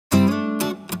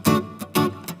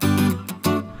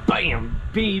Bam,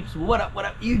 peeps. What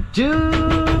up,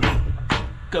 YouTube?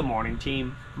 Good morning,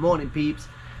 team. Morning, peeps.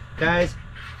 Guys,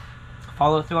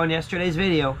 follow through on yesterday's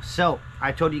video. So,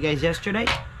 I told you guys yesterday,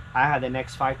 I had the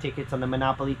next 5 tickets on the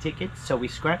Monopoly tickets. So, we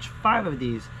scratched 5 of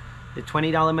these. The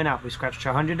 $20 Monopoly, we scratched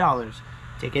 $100.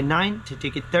 Ticket 9 to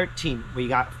ticket 13. We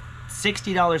got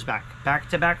 $60 back. Back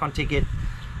to back on ticket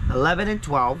 11 and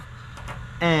 12.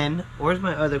 And, where's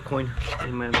my other coin?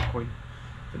 My other coin.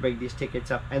 To break these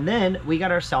tickets up. And then we got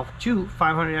ourselves 2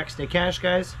 500 extra cash,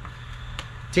 guys.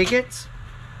 Tickets.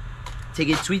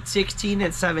 Ticket Sweet 16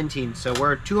 and 17. So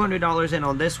we're $200 in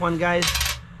on this one, guys.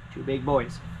 2 big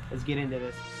boys. Let's get into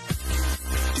this.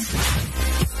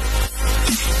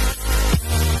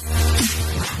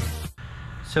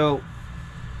 So,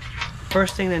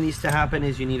 first thing that needs to happen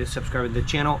is you need to subscribe to the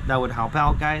channel. That would help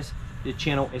out, guys. The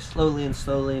channel is slowly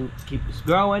and keeps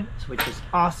growing, which is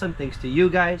awesome. Thanks to you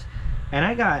guys. And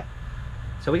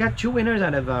we got 2 winners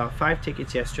out of 5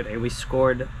 tickets yesterday. We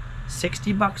scored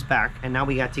 $60 back, and now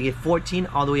we got ticket 14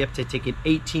 all the way up to ticket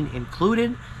 18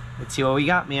 included. Let's see what we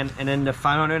got, man. And then the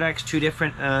 500x, 2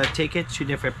 different tickets, 2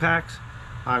 different packs.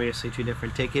 Obviously 2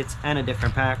 different tickets and a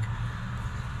different pack.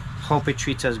 Hope it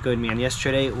treats us good, man.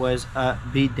 Yesterday was a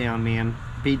beatdown, man.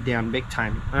 Beatdown big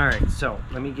time. All right, so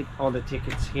let me get all the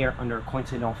tickets here under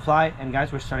Coins That Don't Fly. And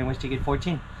guys, we're starting with ticket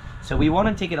 14. So we won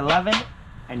on ticket 11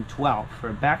 and 12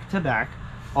 for back-to-back.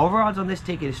 Over odds on this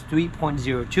ticket is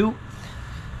 3.02.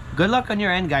 Good luck on your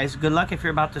end, guys. Good luck if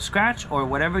you're about to scratch, or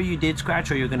whatever you did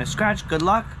scratch or you're gonna scratch. Good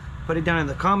luck. Put it down in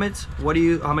the comments.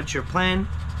 How much your plan,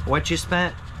 what you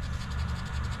spent,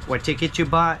 what ticket you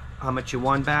bought, how much you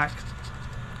won back,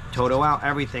 total out,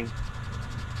 everything.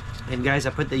 And guys, I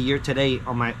put the year to date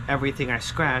on my everything I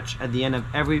scratch at the end of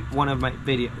every one of my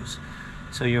videos.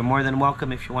 So you're more than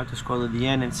welcome if you want to scroll to the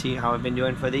end and see how I've been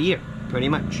doing for the year, pretty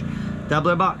much.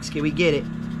 Doubler box, can we get it?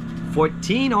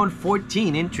 14 on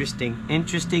 14, interesting.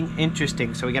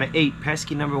 So we got an 8,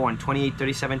 pesky number 1, 28,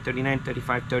 37, 39,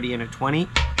 35, 30, and a 20.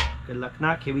 Good luck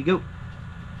knock, here we go.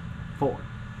 4.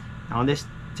 Now on this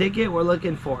ticket, we're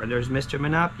looking for, there's Mr.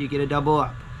 Monop, you get a double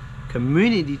up.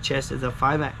 Community chest is a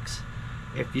 5x.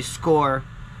 If you score,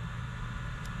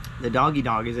 the doggy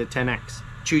dog is a 10x.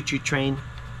 Choo choo train,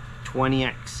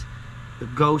 20x. The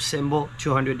go symbol,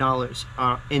 $200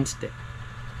 instant.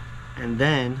 And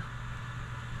then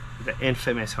the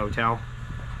infamous hotel,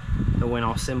 the win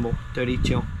all symbol,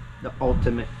 32. The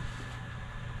ultimate,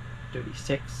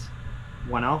 36.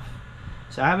 1 off.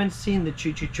 So I haven't seen the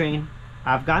choo choo train.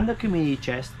 I've gotten the community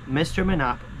chest, Mr.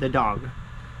 Monop, the dog,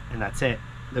 and that's it.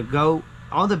 The go,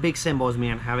 all the big symbols,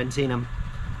 man, haven't seen them.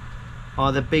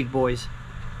 All the big boys.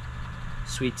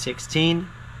 Sweet 16.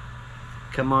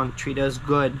 Come on, treat us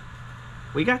good.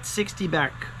 We got 60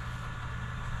 back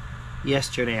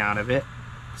yesterday out of it,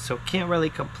 so can't really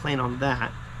complain on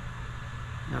that.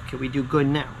 Now, can we do good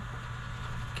now?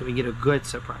 Can we get a good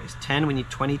surprise? 10, we need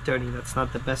 20, 30. That's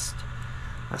not the best.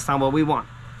 That's not what we want.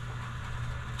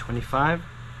 25.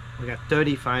 We got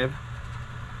 35.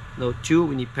 Low 2,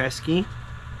 we need pesky.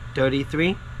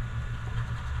 33.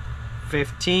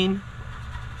 15.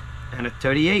 And a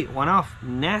 38. 1 off.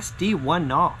 Nasty 1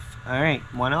 off. Alright,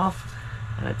 1 off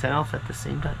and a 10 off at the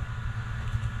same time.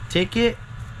 Ticket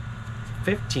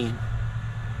 15.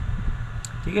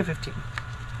 Ticket 15.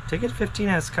 Ticket 15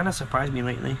 has kind of surprised me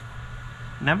lately.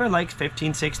 Never liked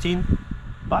 15, 16,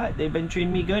 but they've been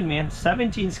treating me good, man.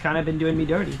 17's kind of been doing me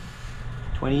dirty.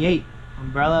 28.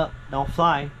 Umbrella Don't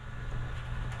Fly.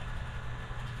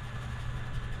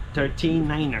 13,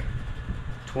 9er.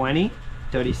 20,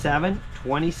 37,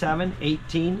 27,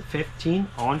 18, 15,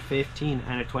 on 15,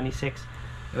 and a 26.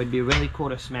 It would be really cool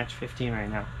to smash 15 right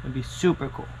now. It would be super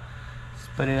cool. Let's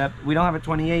put it up. We don't have a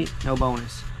 28, no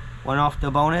bonus. 1 off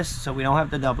the bonus, so we don't have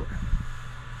the doubler.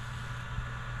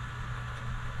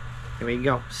 Here we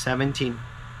go, 17.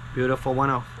 Beautiful 1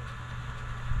 off.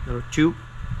 Little 2.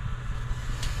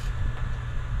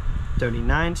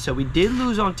 39, so we did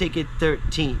lose on ticket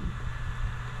 13.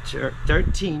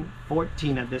 13,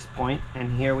 14 at this point,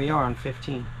 and here we are on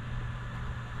 15.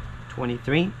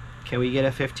 23, can we get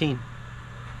a 15?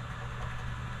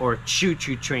 Or choo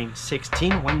choo train,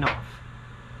 16, 1 off.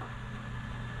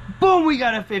 Boom, we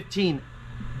got a 15.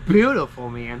 Beautiful,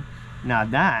 man. Now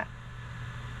that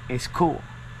is cool.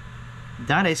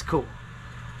 That is cool.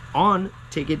 On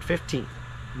ticket 15,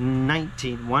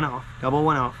 19, 1 off, double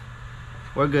 1 off.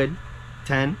 We're good.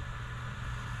 10.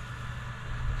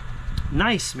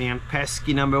 Nice, man.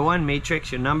 Pesky number 1,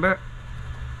 Matrix, your number.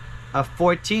 A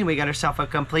 14, we got ourselves a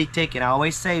complete ticket. I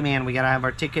always say, man, we gotta have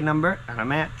our ticket number and a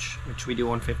match, which we do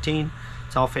on 15.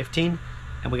 It's all 15,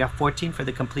 and we got 14 for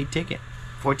the complete ticket.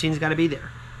 14's gotta be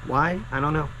there. Why? I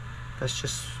don't know. That's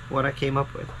just what I came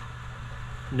up with.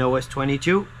 Noah's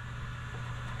 22.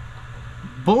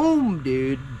 Boom,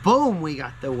 dude. Boom, we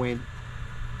got the win.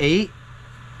 8.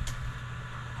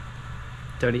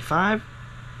 35.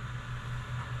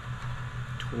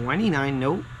 29.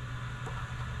 Nope.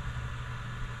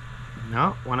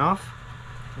 No, one off.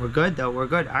 We're good though. We're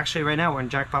good. Actually, right now we're in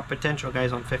jackpot potential,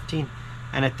 guys, on 15.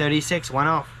 And at 36, one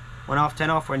off. 1 off, 10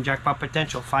 off. We're in jackpot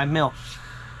potential. 5 mil.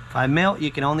 5 mil.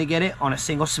 You can only get it on a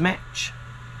single smash.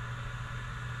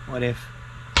 What if?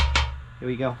 Here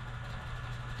we go.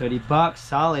 30 bucks.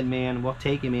 Solid, man. We'll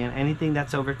take it, man. Anything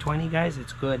that's over 20, guys,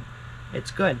 it's good.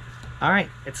 It's good. All right.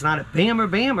 It's not a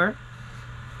bammer,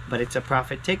 but it's a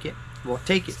profit ticket. We'll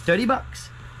take it. 30 bucks.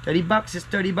 30 bucks is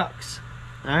 30 bucks.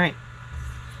 All right.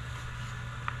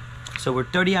 So we're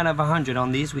 30 out of 100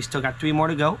 on these. We still got 3 more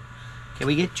to go. Can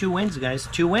we get 2 wins, guys?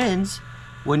 2 wins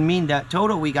would mean that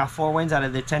total we got 4 wins out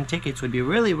of the 10 tickets. Would be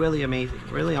really, really amazing.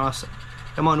 Really awesome.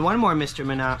 Come on, one more, Mr.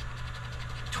 Manat.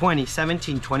 20,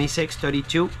 17, 26,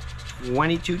 32,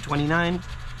 22, 29,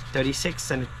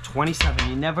 36, and 27.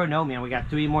 You never know, man. We got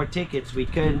 3 more tickets. We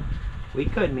could,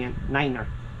 man. 9er.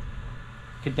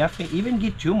 Could definitely even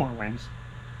get 2 more wins.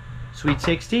 Sweet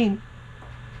 16.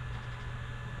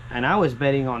 And I was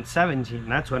betting on 17.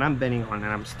 That's what I'm betting on.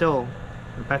 And I'm still,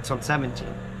 the bet's on 17.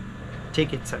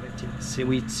 Ticket 17.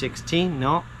 Sweet 16.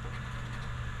 No.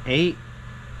 8.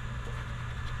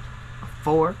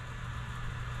 4.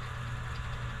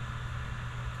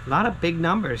 A lot of big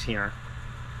numbers here.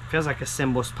 Feels like a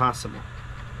symbol's possible.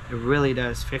 It really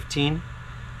does. 15.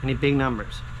 Any big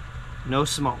numbers? No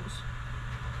smalls.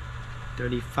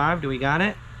 35. Do we got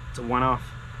it? It's a 1 off.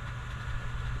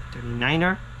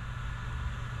 39er.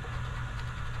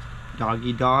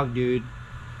 Doggy dog, dude.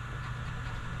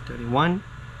 31.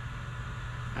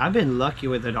 I've been lucky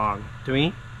with the dog.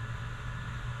 3.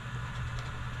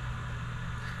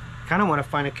 Kind of want to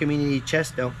find a community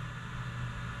chest though.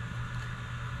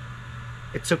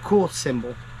 It's a cool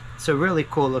symbol. It's a really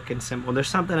cool looking symbol. There's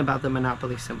something about the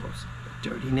Monopoly symbols. The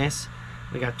dirtiness.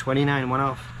 We got 29, 1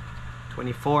 off.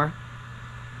 24.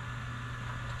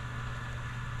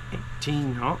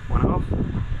 18, no, 1 off.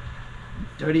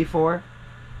 34.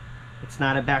 It's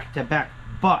not a back-to-back,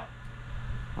 but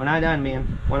we're not done,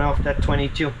 man. 1 off that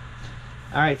 22.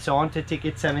 Alright, so on to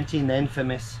ticket 17, the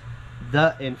infamous.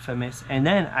 The infamous. And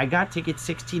then I got ticket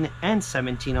 16 and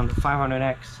 17 on the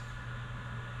 500X.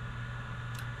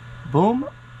 Boom.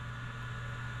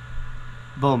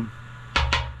 Boom.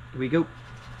 Here we go.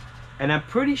 And I'm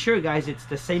pretty sure, guys, it's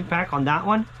the same pack on that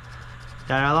one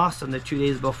that I lost on the 2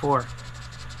 days before.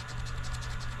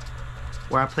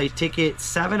 Where I played ticket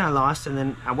 7, I lost, and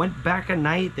then I went back at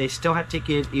night. They still had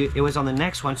ticket. It was on the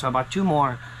next one, so I bought 2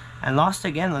 more and lost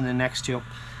again on the next 2. All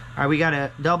right, we got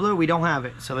a doubler. We don't have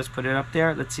it, so let's put it up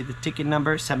there. Let's see the ticket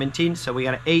number, 17. So we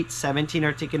got an 8, 17,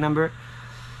 our ticket number.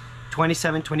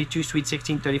 27, 22, sweet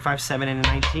 16, 35, 7, and a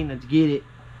 19. Let's get it.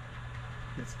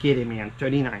 Let's get it, man.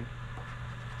 39.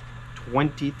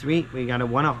 23. We got a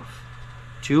 1 off.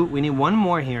 2. We need 1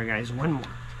 more here, guys. 1 more.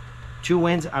 2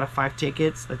 wins out of 5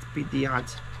 tickets. Let's beat the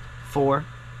odds. 4.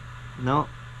 No.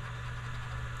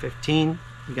 15.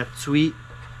 We got sweet.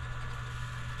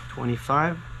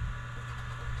 25.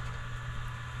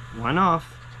 1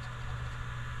 off.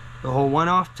 The whole 1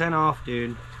 off, 10 off,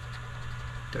 dude.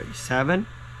 37.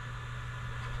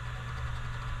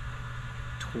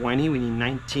 20. We need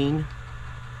 19.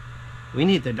 We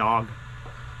need the dog.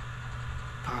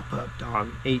 Pop up dog.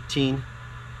 18.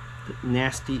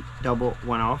 Nasty double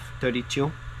 1 off.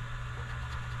 32.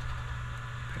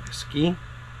 Ski.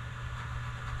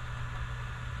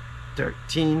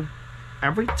 13.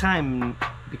 Every time,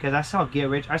 because I saw Get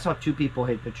Rich, I saw 2 people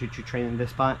hit the choo-choo train in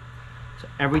this spot. So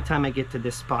every time I get to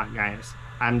this spot, guys,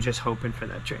 I'm just hoping for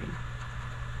that train.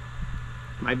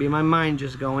 Might be my mind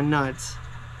just going nuts,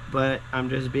 but I'm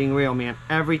just being real, man.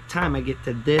 Every time I get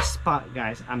to this spot,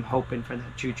 guys, I'm hoping for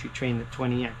that choo-choo train, the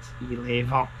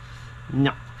 20X.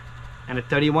 No. And at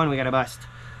 31, we got a bust.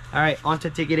 All right, on to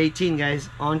ticket 18, guys.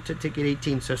 On to ticket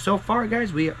 18. So far,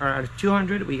 guys, we are at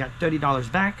 200. We got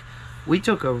 $30 back. We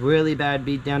took a really bad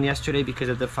beat down yesterday because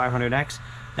of the 500X.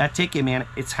 That ticket, man,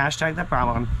 it's hashtag the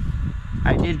problem.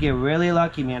 I did get really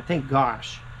lucky, man. Thank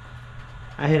gosh.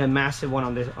 I hit a massive one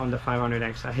on the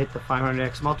 500X. I hit the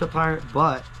 500X multiplier,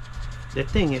 but the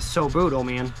thing is so brutal,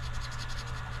 man.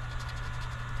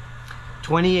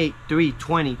 28, 3,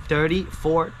 20, 30,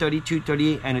 4, 32,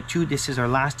 38, and a 2. This is our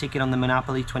last ticket on the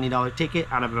Monopoly $20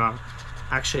 ticket out of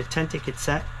actually a 10 ticket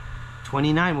set.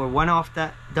 29, we're 1 off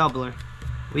that doubler.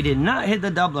 We did not hit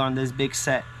the doubler on this big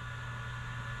set.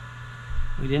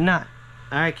 We did not.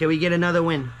 All right, can we get another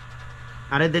win?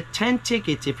 Out of the 10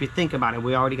 tickets, if you think about it,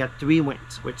 we already got 3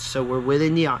 wins, so we're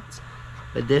within the odds.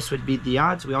 But this would be the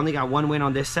odds. We only got 1 win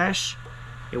on this sesh.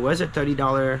 It was a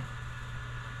 $30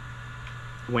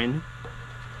 win.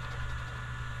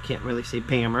 Can't really say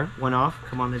bammer. 1 off.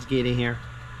 Come on, let's get in here.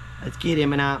 Let's get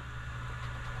him and up.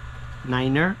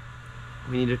 9er.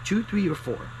 We need a 2, 3, or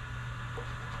 4.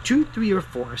 2, 3, or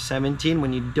 4. 17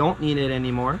 when you don't need it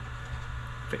anymore.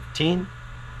 15.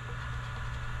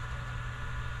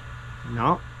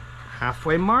 No.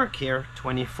 Halfway mark here.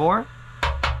 24.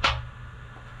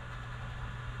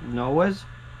 Noah's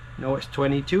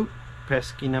 22.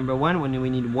 Pesky number 1 when we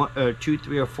need 1, 2,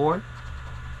 3, or 4.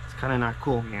 It's kind of not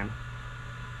cool, man.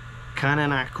 Kind of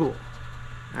not cool.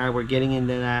 Alright, we're getting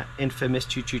into that infamous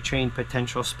choo-choo train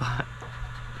potential spot.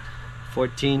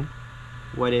 14.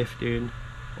 What if, dude?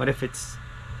 What if it's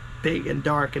big and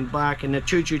dark and black and the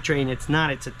choo-choo train? It's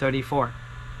not. It's a 34.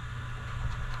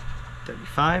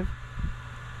 35.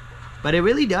 But it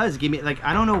really does give me, like,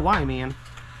 I don't know why, man.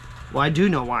 Well, I do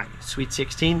know why. Sweet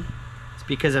 16. It's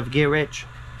because of Get Rich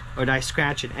or Die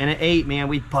Scratch It. And at 8, man,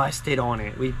 we busted on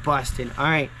it. We busted.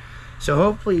 Alright. So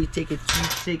hopefully you take it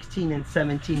Sweet 16 and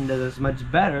 17 does much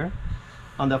better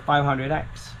on the 500X.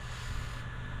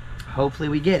 Hopefully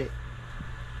we get it.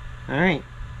 Alright.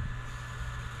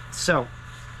 So,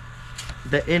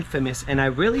 the infamous, and I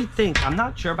really think, I'm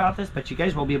not sure about this, but you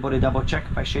guys will be able to double check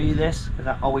if I show you this, because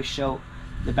I always show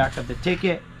the back of the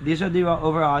ticket. These are the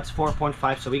over odds,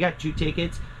 4.5. So we got 2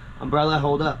 tickets. Umbrella,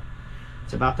 hold up.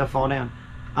 It's about to fall down.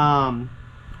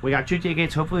 We got 2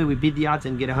 tickets. Hopefully we beat the odds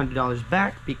and get $100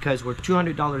 back, because we're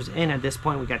 $200 in at this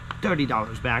point. We got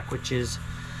 $30 back, which is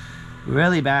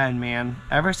really bad, man.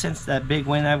 Ever since that big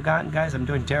win I've gotten, guys, I'm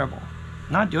doing terrible.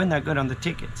 Not doing that good on the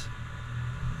tickets.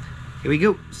 Here we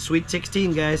go. Sweet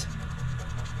 16, guys.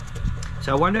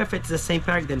 So I wonder if it's the same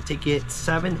pack than ticket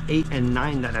 7, 8, and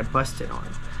 9 that I busted on.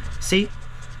 See,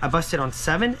 I busted on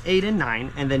 7, 8, and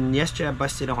 9, and then yesterday I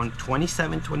busted on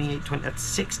 27, 28, 20. That's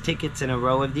 6 tickets in a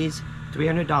row of these.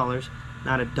 $300,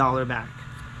 not $1 back.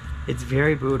 It's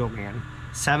very brutal, man.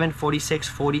 7, 46,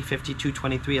 40, 52,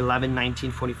 23, 11,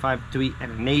 19, 45, 3,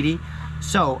 and an 80.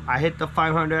 So I hit the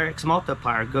 500x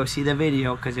multiplier. Go see the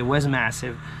video, because it was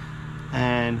massive.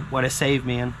 And what a save,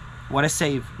 man. What a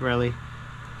save, really.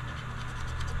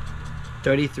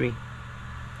 33.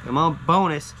 Come on,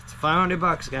 bonus. It's 500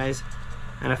 bucks, guys.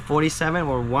 And a 47,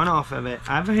 we're 1 off of it.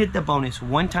 I've hit the bonus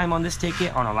 1 time on this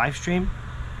ticket on a live stream.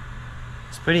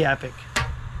 It's pretty epic.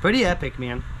 Pretty epic,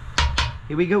 man.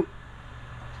 Here we go.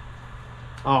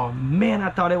 Oh, man, I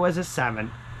thought it was a 7.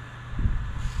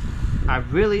 I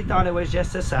really thought it was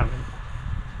just a 7.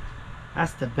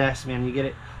 That's the best, man. You get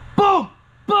it. Boom!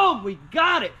 Boom! We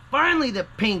got it! Finally, the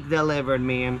pink delivered,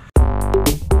 man.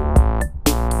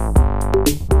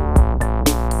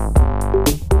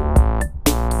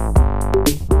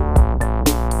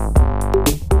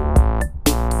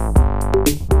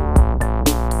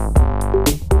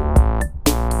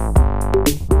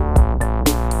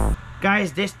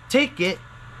 Guys, this ticket,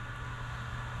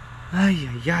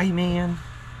 ay, man.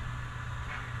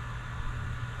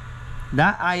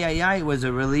 That ay was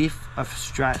a relief of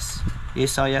stress. You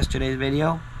saw yesterday's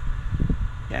video?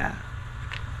 Yeah.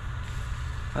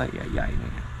 Ay,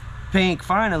 man. Pink,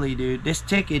 finally, dude. This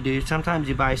ticket, dude. Sometimes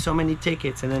you buy so many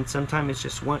tickets, and then sometimes it's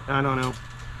just one. I don't know.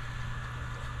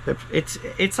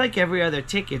 It's like every other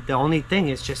ticket. The only thing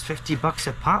is just 50 bucks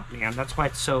a pop, man. That's why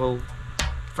it's so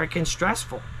freaking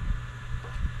stressful.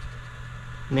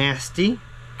 Nasty.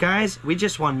 Guys, we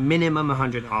just won minimum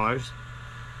 $100.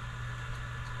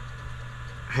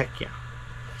 Heck yeah.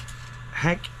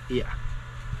 Heck yeah.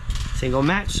 Single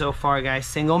match so far, guys.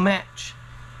 Single match.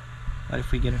 What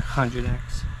if we get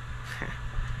 100x?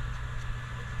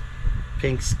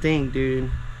 Pink sting, dude.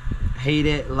 Hate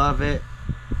it. Love it.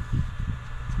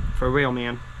 For real,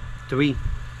 man. 3.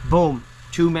 Boom.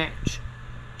 2 match.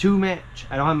 2 match.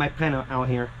 I don't have my pen out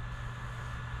here.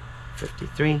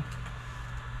 53.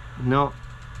 No.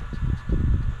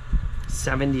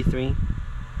 73.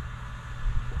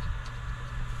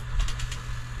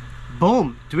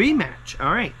 Boom. 3 match.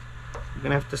 Alright. I'm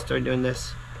gonna have to start doing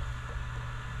this.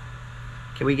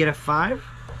 Can we get a 5?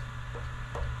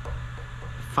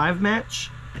 A 5 match?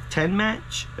 A 10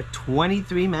 match? A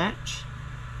 23 match?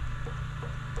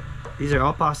 These are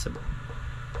all possible.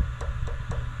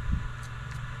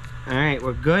 Alright,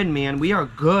 we're good, man. We are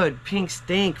good. Pink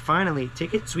stink, finally.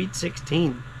 Ticket Sweet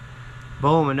 16.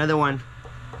 Boom, another one.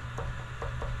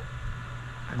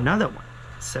 Another one.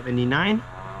 79.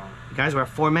 Guys, we're at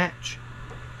 4 match.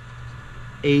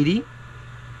 80.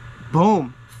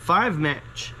 Boom. 5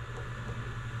 match.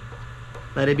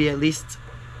 Let it be at least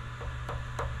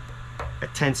a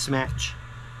 10th match.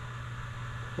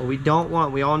 What we don't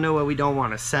want, we all know what we don't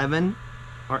want, a 7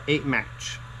 or 8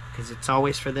 match, because it's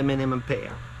always for the minimum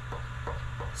payout.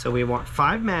 So we want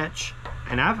 5 match,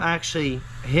 and I've actually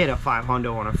hit a 500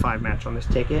 on a 5 match on this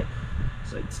ticket,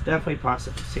 so it's definitely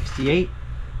possible. 68,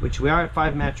 which we are at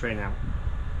 5 match right now.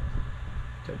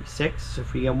 36, so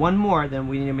if we get one more, then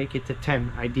we need to make it to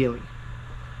 10 ideally.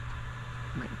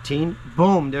 19,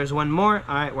 boom, there's one more.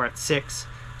 All right, we're at 6,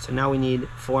 so now we need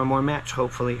 4 more match.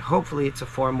 Hopefully it's a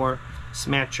 4 more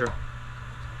smatcher.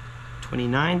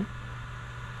 29,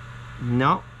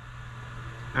 no.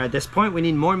 At this point we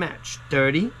need more match.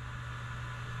 30,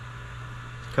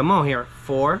 come on here.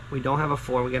 4, we don't have a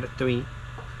 4, we got a 3,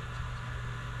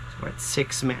 so we're at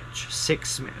 6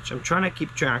 match. I'm trying to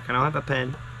keep track, I don't have a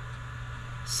pen.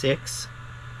 6,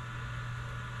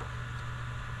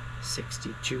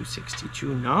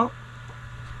 62, no.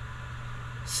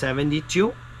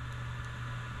 72,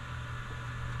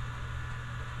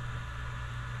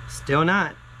 still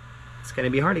not. It's gonna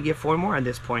be hard to get 4 more at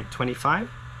this point. 25,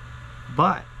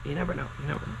 but you never know,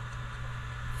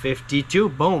 52,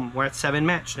 boom, we're at 7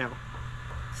 match now.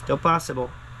 Still possible,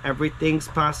 everything's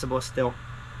possible still.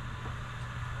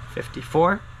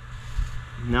 54,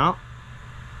 no.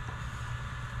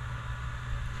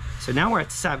 So now we're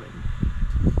at 7.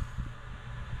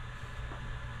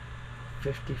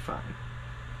 55,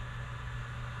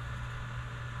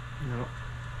 no.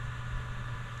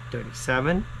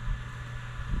 37,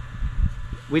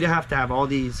 we'd have to have all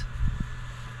these,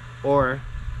 or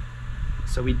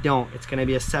so we don't. It's gonna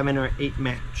be a 7 or 8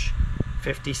 match.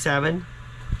 57,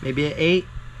 maybe an 8.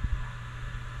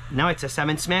 Now it's a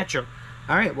 7 smatcher.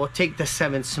 All right, we'll take the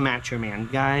 7 smatcher, man.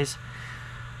 Guys,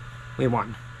 we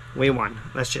won.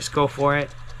 Let's just go for it.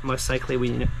 Most likely we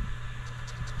need.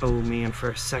 Oh man,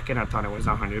 for a second I thought it was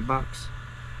 $100.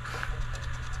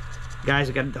 Guys,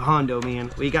 we got the Hondo,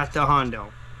 man. We got the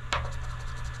Hondo.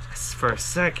 For a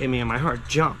second, man, my heart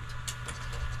jumped.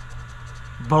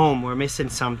 Boom, we're missing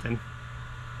something.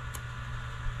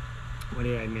 What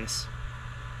did I miss?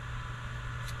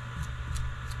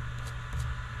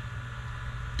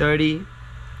 30,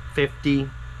 50.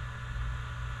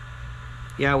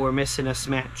 Yeah, we're missing a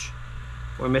smatch.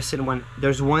 We're missing one.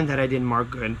 There's one that I didn't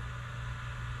mark good.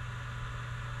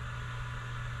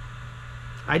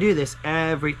 I do this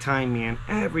every time, man.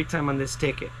 Every time on this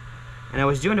ticket. And I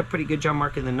was doing a pretty good job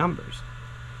marking the numbers.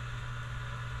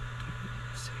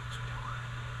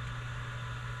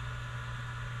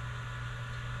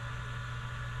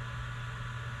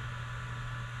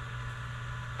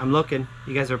 I'm looking.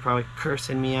 You guys are probably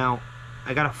cursing me out.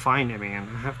 I gotta find it, man.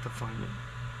 I have to find it.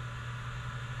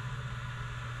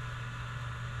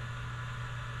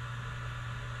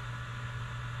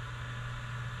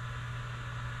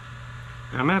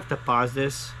 I'm gonna have to pause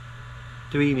this.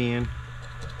 3, man.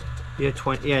 Be a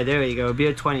 20. Yeah, there you go. Be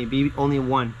a 20. Be only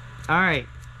 1. Alright.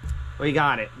 We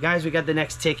got it. Guys, we got the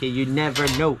next ticket. You never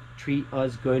know. Treat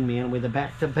us good, man, with a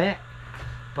back-to-back.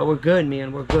 But we're good,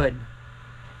 man. We're good.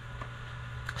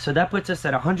 So that puts us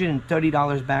at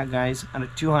 $130 back, guys, out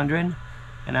of 200.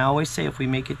 And I always say if we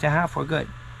make it to half, we're good.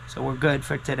 So we're good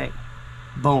for today.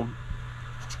 Boom.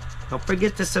 Don't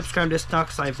forget to subscribe to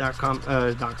StocksLive.com,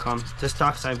 to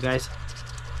StocksLive, guys,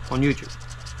 on YouTube.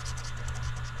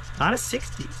 A lot of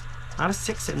 60s. A lot of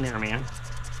 6 in there, man.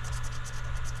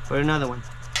 Put another one.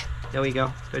 There we go.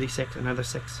 36, another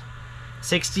 6.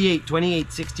 68,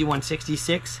 28, 61,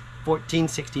 66, 14,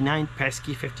 69,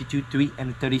 pesky, 52, 3,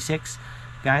 and a 36.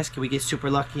 Guys, can we get super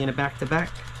lucky in a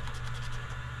back-to-back?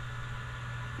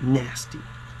 Nasty.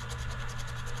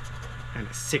 And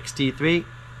a 63.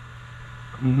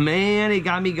 Man, it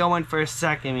got me going for a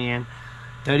second, man.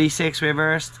 36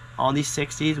 reversed. All these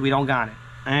 60s, we don't got it.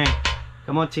 Alright.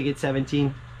 Come on, ticket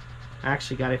 17. I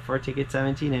actually got it for ticket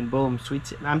 17, and boom,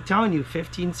 sweet. I'm telling you,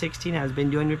 15, 16 has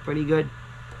been doing it pretty good.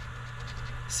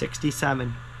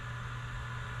 67.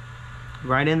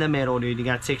 Right in the middle, dude. You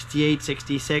got 68,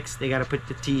 66. They got to put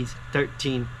the T's.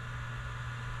 13.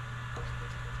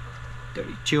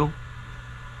 32.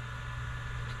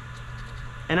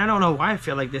 And I don't know why I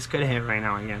feel like this could hit right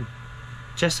now again.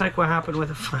 Just like what happened with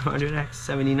the 500X.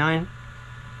 79.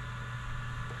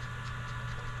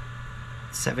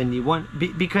 71.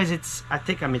 Because it's, I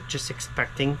think I'm just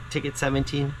expecting ticket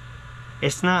 17.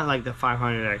 It's not like the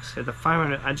 500X. The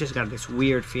 500, I just got this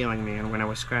weird feeling, man, when I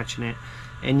was scratching it.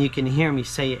 And you can hear me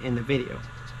say it in the video.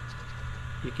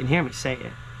 You can hear me say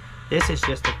it. This is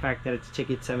just the fact that it's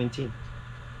ticket 17.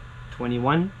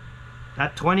 21.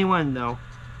 That 21, though.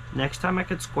 Next time I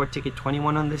could score ticket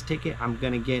 21 on this ticket, I'm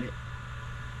going to get it.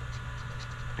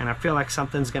 And I feel like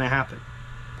something's going to happen.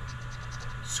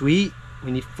 Sweet. We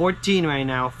need 14 right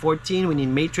now. 14. We need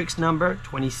matrix number.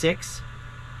 26.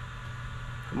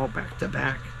 Come on, back to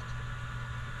back.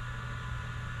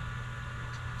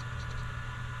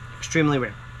 Extremely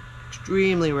rare.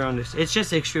 Extremely rare on this. It's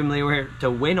just extremely rare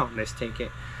to win on this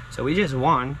ticket. So we just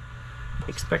won.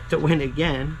 Expect to win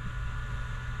again.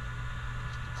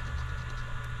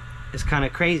 It's kind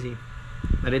of crazy,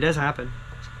 but it does happen.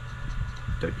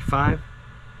 35.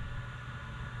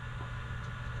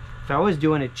 If I was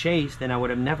doing a chase, then I would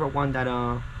have never won that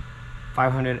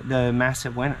 500, the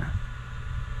massive winner,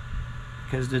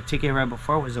 because the ticket right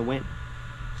before was a win.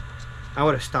 I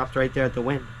would have stopped right there at the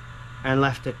win and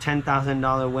left a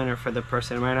 $10,000 winner for the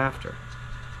person right after.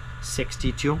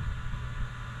 62.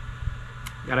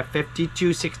 Got a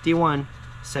 52, 61,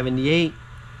 78.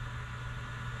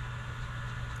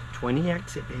 20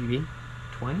 exit, baby.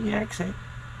 20 exit.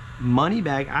 Money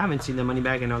bag. I haven't seen the money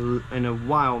bag in a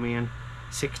while, man.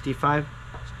 65.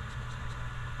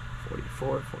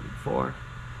 44, 44.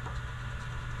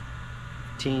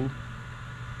 15.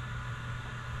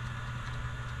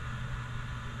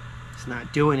 It's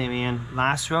not doing it, man.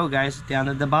 Last row, guys, down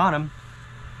at the bottom.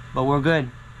 But we're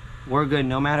good. We're good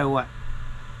no matter what.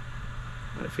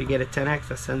 But if we get a 10x,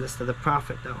 that sends us to the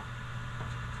profit, though.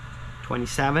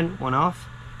 27, one off.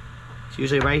 It's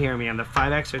usually right here, man. The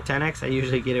 5x or 10x, I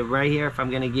usually get it right here if I'm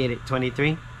going to get it.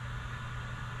 23.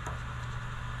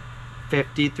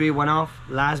 53, one off.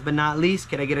 Last but not least,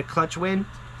 can I get a clutch win?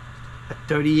 A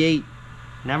 38.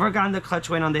 Never gotten the clutch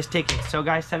win on this ticket. So,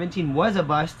 guys, 17 was a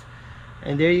bust.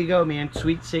 And there you go, man.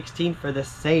 Sweet 16 for the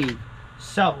save.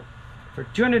 So, for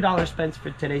 $200 spent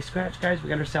for today's scratch, guys, we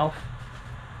got ourselves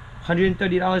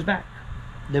 $130 back.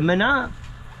 The Mana,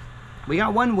 we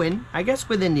got one win, I guess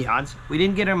within the odds. We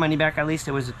didn't get our money back, at least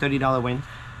it was a $30 win.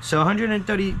 So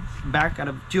 130 back out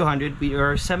of 200. We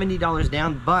are $70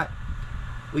 down, but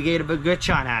we gave a good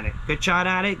shot at it. Good shot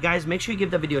at it. Guys, make sure you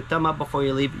give the video a thumb up before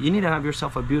you leave. You need to have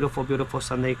yourself a beautiful, beautiful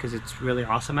Sunday, because it's really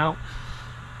awesome out.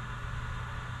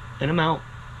 And I'm out.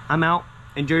 I'm out.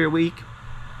 Enjoy your week.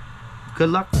 Good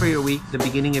luck for your week, the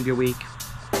beginning of your week.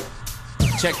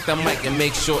 Check the mic and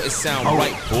make sure it sound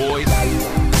right,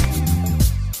 boys.